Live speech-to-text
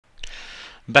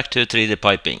Back to 3D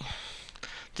piping.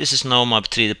 This is now my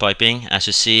 3D piping. As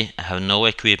you see, I have no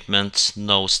equipment,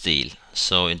 no steel.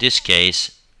 So in this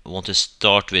case, I want to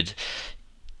start with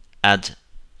add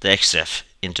the XREF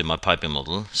into my piping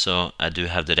model. So I do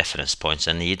have the reference points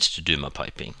I need to do my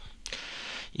piping.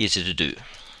 Easy to do.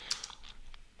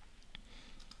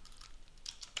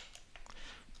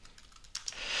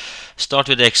 Start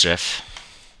with the XREF.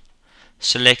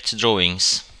 Select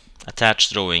drawings,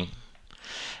 attach drawing.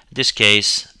 In this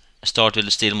case, start with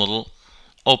the steel model,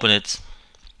 open it,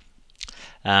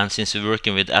 and since we're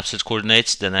working with absolute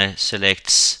coordinates, then I select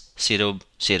 0,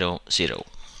 0, 0.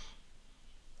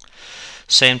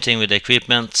 Same thing with the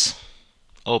equipment,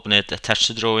 open it, attach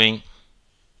the drawing,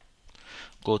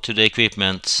 go to the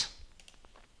equipment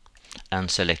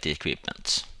and select the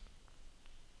equipment.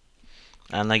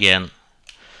 And again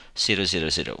 0, 0,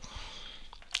 0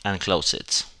 and close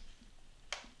it.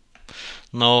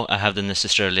 Now I have the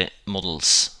necessary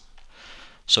models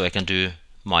so I can do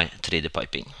my 3D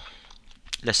piping.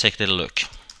 Let's take a little look.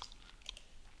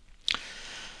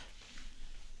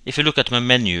 If you look at my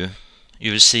menu,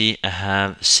 you will see I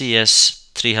have CS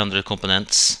 300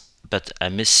 components, but I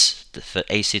miss for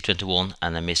AC21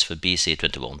 and I miss for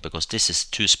BC21 because this is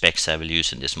two specs I will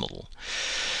use in this model.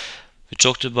 We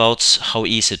talked about how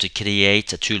easy to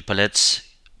create a tool palette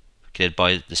created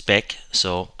by the spec,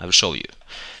 so I will show you.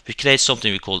 We create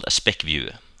something we call a spec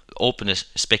viewer. Open a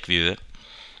spec viewer.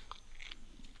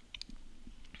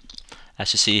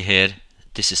 As you see here,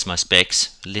 this is my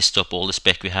specs. List up all the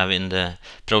spec we have in the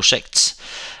projects.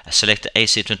 I select the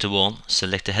AC21,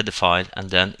 select the header file, and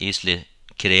then easily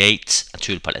create a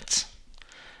tool palette.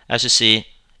 As you see,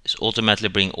 it's automatically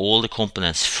bring all the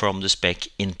components from the spec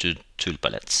into tool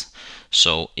palettes.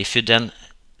 So if you then,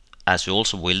 as we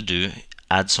also will do,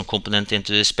 add some component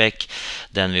into the spec,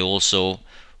 then we also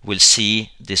will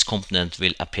see this component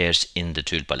will appear in the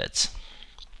tool palette.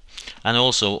 And I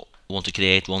also want to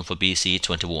create one for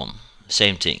BC21.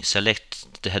 Same thing,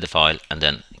 select the header file and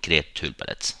then create tool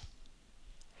palette.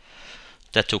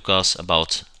 That took us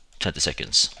about 20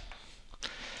 seconds.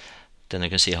 Then you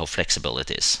can see how flexible it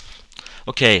is.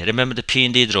 Okay, remember the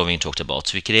P&ID drawing we talked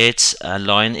about. We create a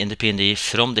line in the P&ID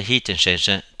from the heat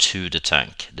exchanger to the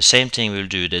tank. The same thing we'll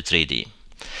do the 3D.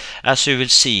 As you will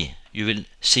see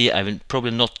I will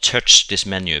probably not touch this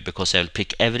menu because I will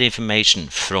pick every information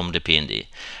from the P&ID.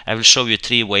 I will show you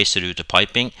 3 ways to do the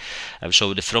piping. I will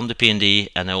show you from the P&ID,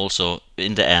 and I also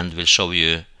in the end will show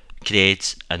you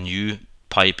create a new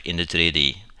pipe in the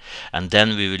 3D. And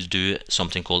then we will do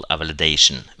something called a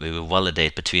validation. We will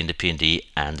validate between the P&ID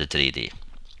and the 3D.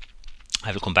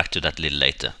 I will come back to that a little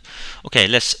later. Okay,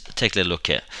 let's take a little look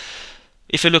here.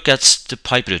 If you look at the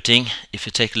pipe routing, if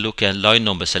you take a look at line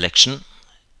number selection,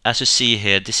 as you see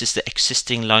here, this is the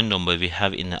existing line number we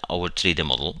have in our 3D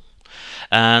model.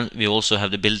 And we also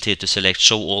have the ability to select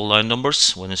show all line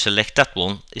numbers. When you select that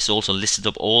one, it's also listed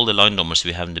up all the line numbers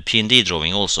we have in the P&ID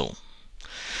drawing also.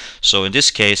 So in this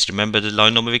case, remember the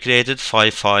line number we created,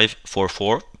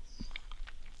 5544.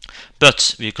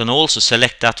 But we can also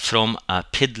select that from a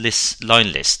PID list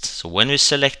line list. So when we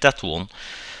select that one,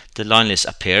 the line list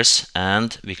appears,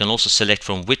 and we can also select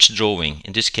from which drawing.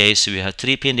 In this case, we have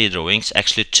 3 P&ID drawings,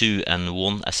 actually 2 and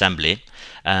 1 assembly,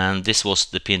 and this was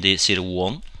the P&ID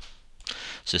 01.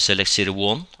 So select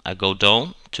 01, I go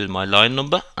down to my line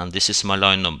number, and this is my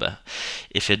line number.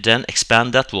 If you then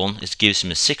expand that one, it gives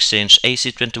me 6-inch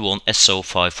AC21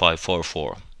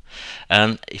 SO5544.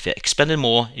 And if you expand it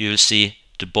more, you will see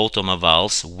the both of my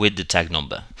valves with the tag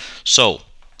number. So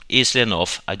easily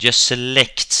enough, I just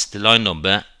select the line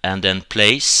number and then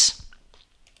place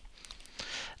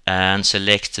and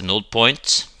select the node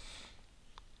point.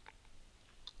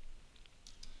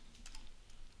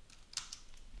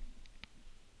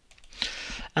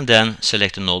 And then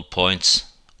select the node points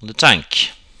on the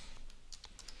tank.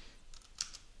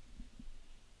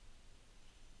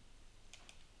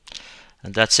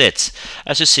 And that's it.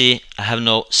 As you see, I have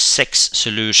now 6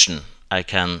 solutions I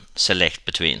can select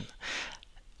between.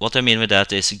 What I mean with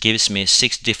that is it gives me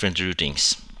 6 different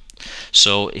routings.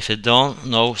 So if I don't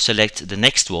now select the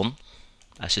next one,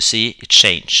 as you see, it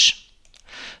changes.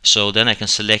 So then I can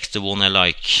select the one I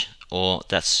like, or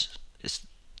that's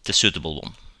the suitable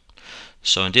one.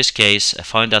 So in this case, I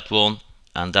find that one,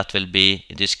 and that will be,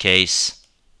 in this case,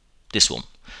 this one.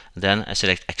 Then I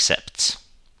select accept.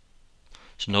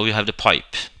 So now you have the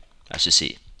pipe, as you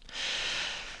see.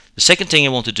 The second thing I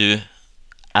want to do,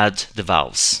 add the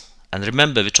valves. And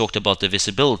remember, we talked about the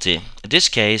visibility. In this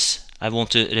case, I want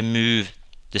to remove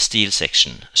the steel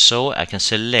section. So I can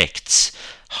select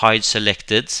hide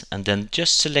selected, and then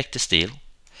just select the steel,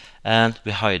 and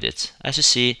we hide it. As you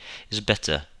see, it's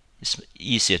better. it's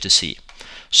easier to see.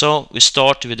 So we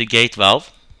start with the gate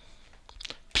valve,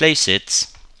 place it,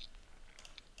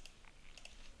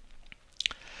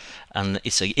 and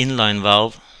it's an inline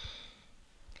valve.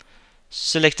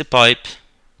 Select the pipe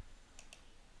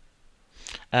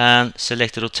and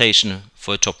select the rotation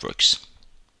for top works.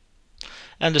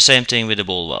 And the same thing with the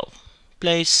ball valve.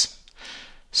 Place,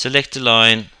 select the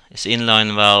line, it's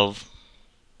inline valve,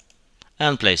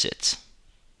 and place it.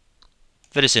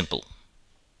 Very simple,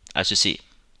 as you see.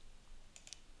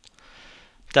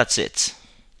 That's it.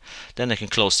 Then I can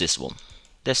close this one.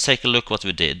 Let's take a look what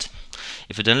we did.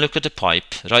 If you then look at the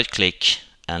pipe, right click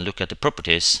and look at the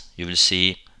properties, you will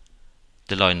see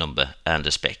the line number and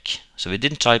the spec. So we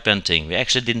didn't type anything, we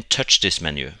actually didn't touch this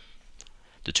menu,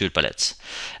 the tool palettes.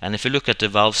 And if you look at the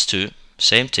valves too,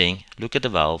 same thing, look at the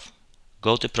valve,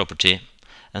 go to property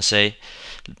and say,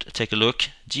 take a look,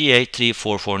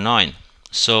 GA3449.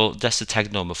 So that's the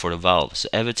tag number for the valve. So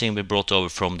everything we brought over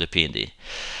from the P&ID.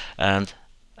 And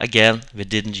again, we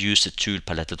didn't use the tool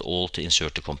palette at all to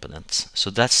insert the components. So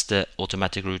that's the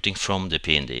automatic routing from the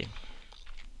P&ID.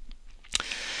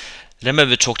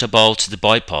 Remember we talked about the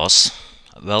bypass.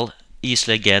 Well,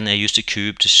 easily again, I use the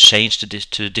cube to change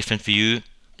to a different view.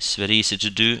 It's very easy to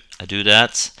do. I do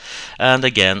that. And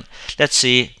again, let's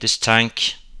see this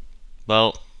tank.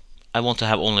 Well, I want to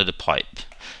have only the pipe.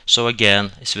 So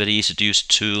again, it's very easy to use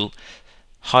the tool.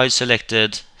 Hide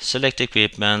selected, select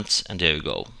equipment, and there you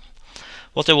go.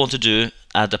 What I want to do,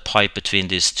 add a pipe between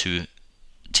these two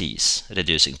T's,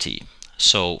 reducing T.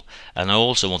 So, and I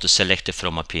also want to select it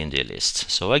from a P&D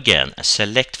list. So again, I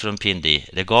select from P&D,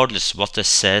 regardless what it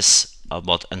says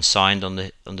about unsigned on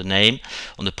the name,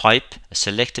 on the pipe, I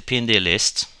select the P&D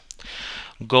list,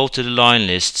 go to the line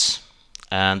lists,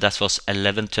 and that was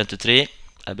 1123.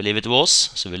 I believe it was.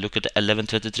 So we look at the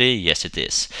 1123. Yes, it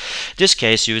is. In this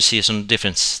case, you will see some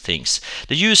different things.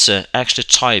 The user actually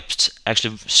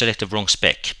selected the wrong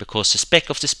spec, because the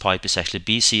spec of this pipe is actually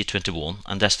BC21,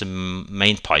 and that's the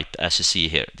main pipe as you see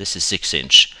here. This is 6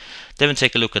 inch. Then we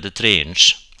take a look at the 3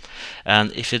 inch.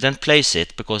 And if you then place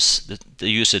it, because the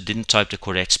user didn't type the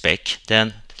correct spec,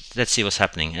 then let's see what's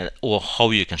happening or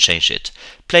how you can change it.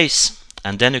 Place,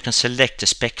 and then you can select the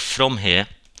spec from here,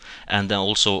 and then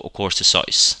also of course the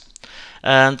size,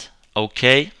 and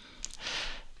OK,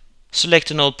 select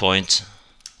the null point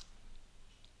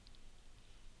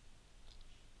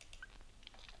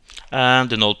and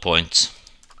the null point,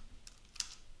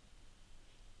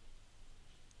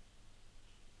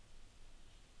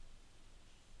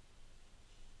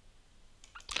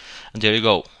 and there you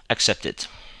go, accept it.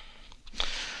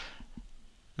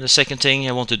 The second thing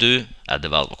I want to do, add the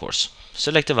valve of course.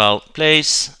 Select the valve,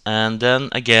 place, and then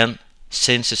again,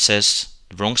 since it says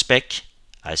wrong spec,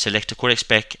 I select the correct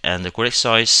spec and the correct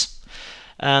size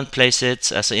and place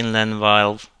it as an inline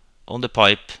valve on the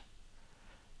pipe,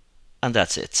 and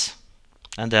that's it.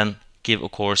 And then give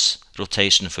of course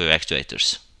rotation for your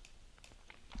actuators.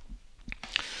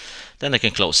 Then I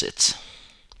can close it.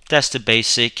 That's the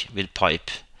basic with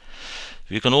pipe.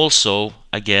 You can also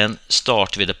again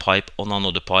start with a pipe on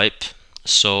another pipe.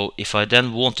 So if I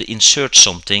then want to insert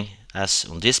something, as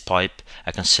on this pipe,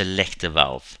 I can select the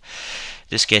valve. In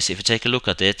this case, if you take a look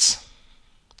at it,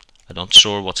 I'm not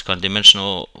sure what kind of dimension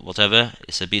or whatever,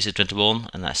 it's a BC21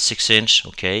 and that's 6 inch,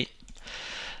 okay.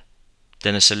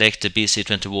 Then I select the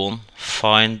BC21,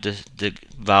 find the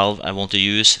valve I want to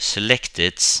use, select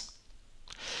it,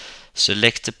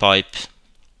 select the pipe,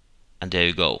 and there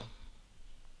you go.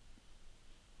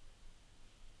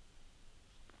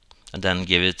 And then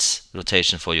give it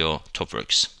rotation for your top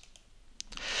works.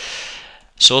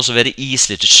 It's also very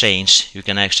easily to change. You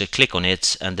can actually click on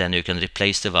it and then you can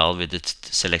replace the valve with the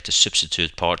selected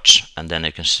substitute part, and then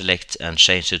you can select and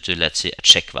change it to, let's say, a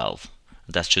check valve.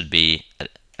 That should be a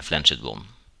flanged one,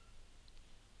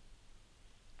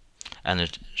 and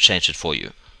it changed it for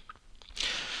you.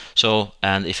 So,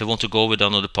 and if you want to go with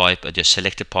another pipe, I just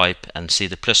select the pipe and see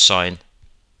the plus sign,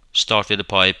 start with the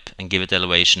pipe and give it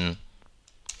elevation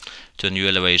to a new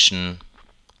elevation,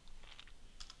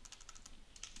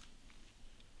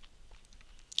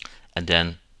 and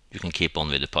then you can keep on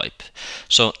with the pipe.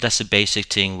 So that's the basic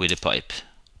thing with the pipe.